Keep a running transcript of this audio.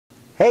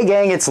Hey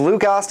gang, it's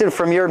Luke Austin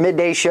from your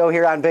midday show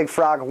here on Big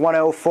Frog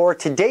 104.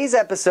 Today's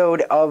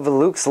episode of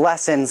Luke's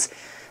Lessons.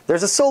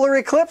 There's a solar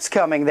eclipse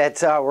coming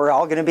that we're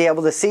all going to be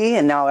able to see,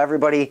 and now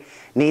everybody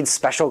needs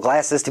special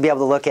glasses to be able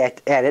to look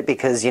at it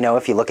because, you know,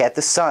 if you look at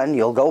the sun,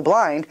 you'll go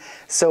blind.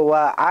 So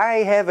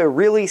I have a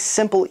really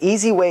simple,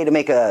 easy way to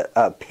make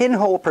a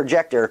pinhole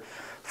projector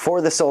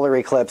for the solar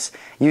eclipse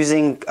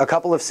using a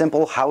couple of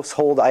simple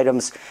household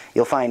items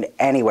you'll find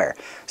anywhere.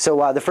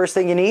 So the first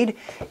thing you need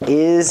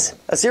is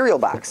a cereal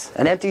box,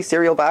 an empty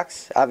cereal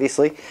box,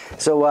 obviously.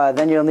 So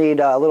then you'll need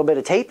a little bit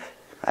of tape.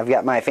 I've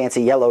got my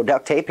fancy yellow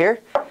duct tape here.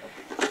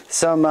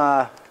 Some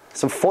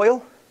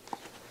foil,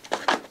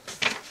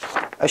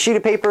 a sheet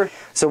of paper.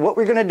 So what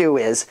we're going to do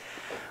is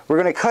we're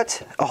going to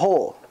cut a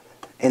hole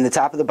in the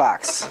top of the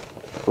box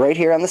right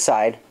here on the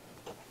side,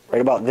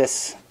 right about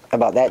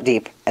that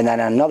deep, and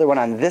then another one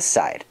on this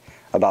side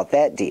about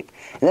that deep.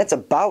 And that's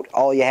about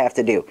all you have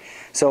to do.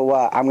 So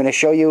I'm going to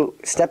show you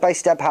step by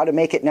step how to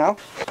make it now.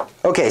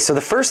 Okay, so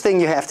the first thing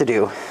you have to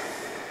do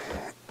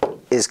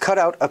is cut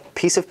out a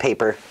piece of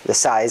paper the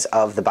size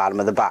of the bottom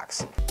of the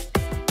box.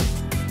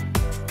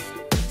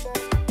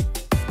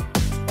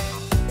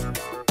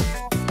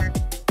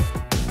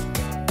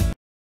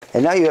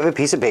 And now you have a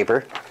piece of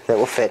paper that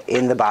will fit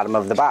in the bottom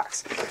of the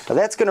box. Now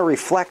that's going to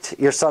reflect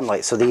your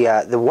sunlight, so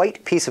the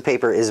white piece of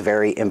paper is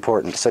very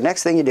important. So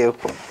next thing you do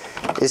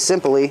is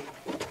simply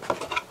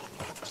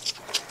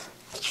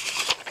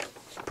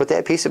put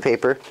that piece of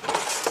paper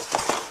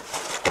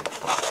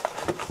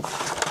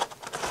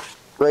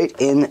right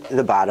in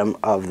the bottom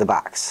of the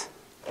box.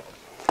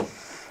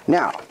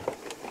 Now,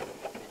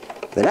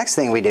 the next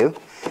thing we do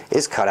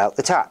is cut out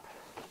the top.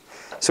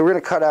 So we're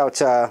going to cut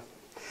out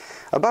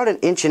about 1.5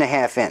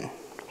 inches in.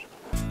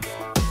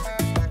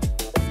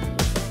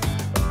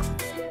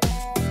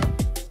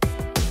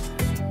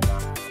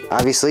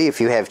 Obviously, if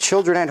you have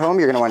children at home,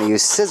 you're going to want to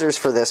use scissors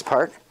for this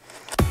part.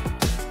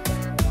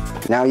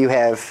 Now you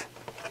have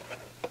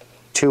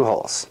 2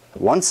 holes.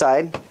 One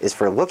side is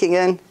for looking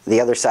in, the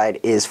other side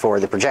is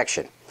for the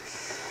projection.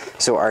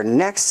 So our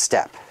next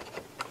step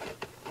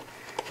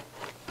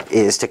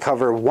is to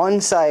cover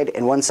one side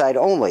and one side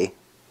only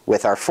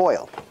with our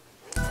foil.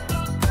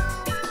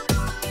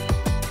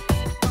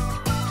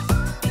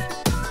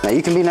 Now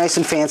you can be nice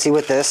and fancy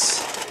with this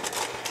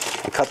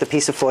and cut the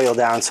piece of foil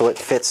down so it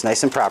fits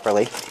nice and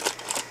properly.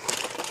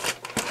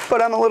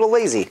 But I'm a little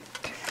lazy,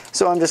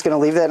 so I'm just going to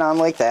leave that on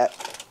like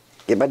that,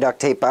 get my duct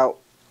tape out,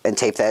 and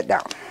tape that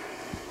down.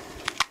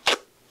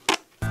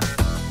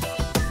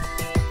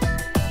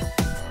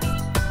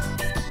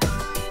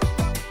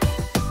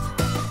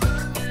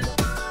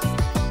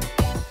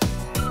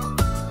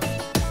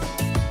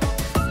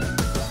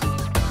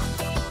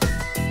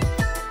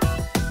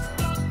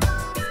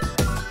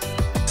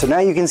 So now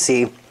you can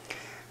see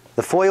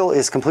the foil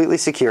is completely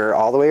secure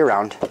all the way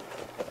around.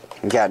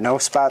 You've got no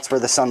spots where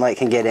the sunlight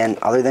can get in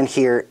other than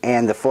here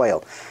and the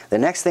foil. The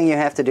next thing you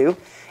have to do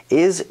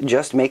is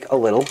just make a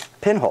little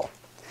pinhole.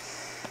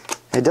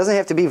 It doesn't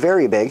have to be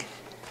very big.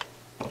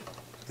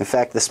 In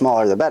fact, the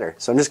smaller the better.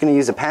 So I'm just going to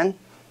use a pen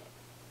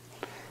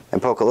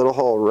and poke a little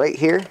hole right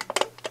here.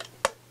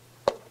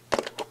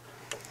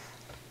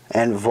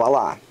 And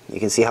voila! You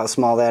can see how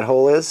small that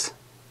hole is.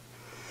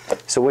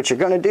 So what you're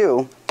going to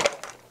do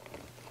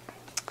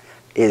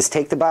is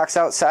take the box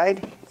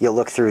outside, you'll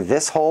look through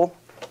this hole,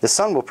 the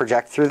sun will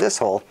project through this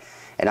hole,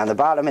 and on the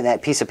bottom in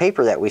that piece of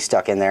paper that we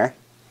stuck in there,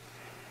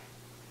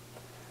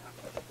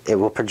 it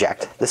will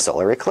project the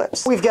solar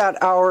eclipse. We've got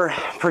our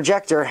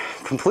projector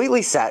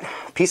completely set,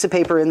 piece of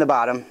paper in the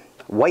bottom,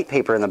 white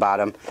paper in the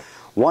bottom,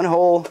 one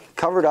hole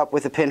covered up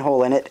with a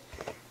pinhole in it,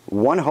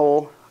 one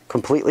hole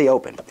completely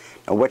open.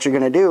 Now what you're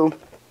going to do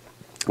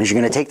is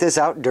you're going to take this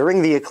out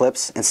during the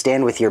eclipse and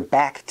stand with your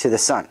back to the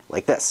sun,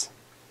 like this.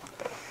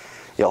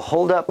 You'll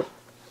hold up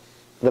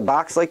the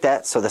box like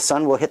that so the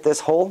sun will hit this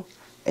hole,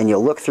 and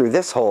you'll look through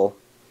this hole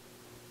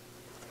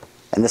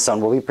and the sun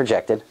will be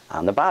projected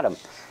on the bottom.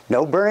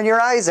 No burning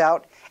your eyes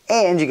out,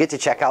 and you get to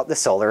check out the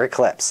solar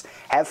eclipse.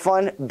 Have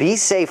fun, be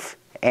safe,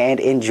 and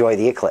enjoy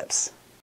the eclipse.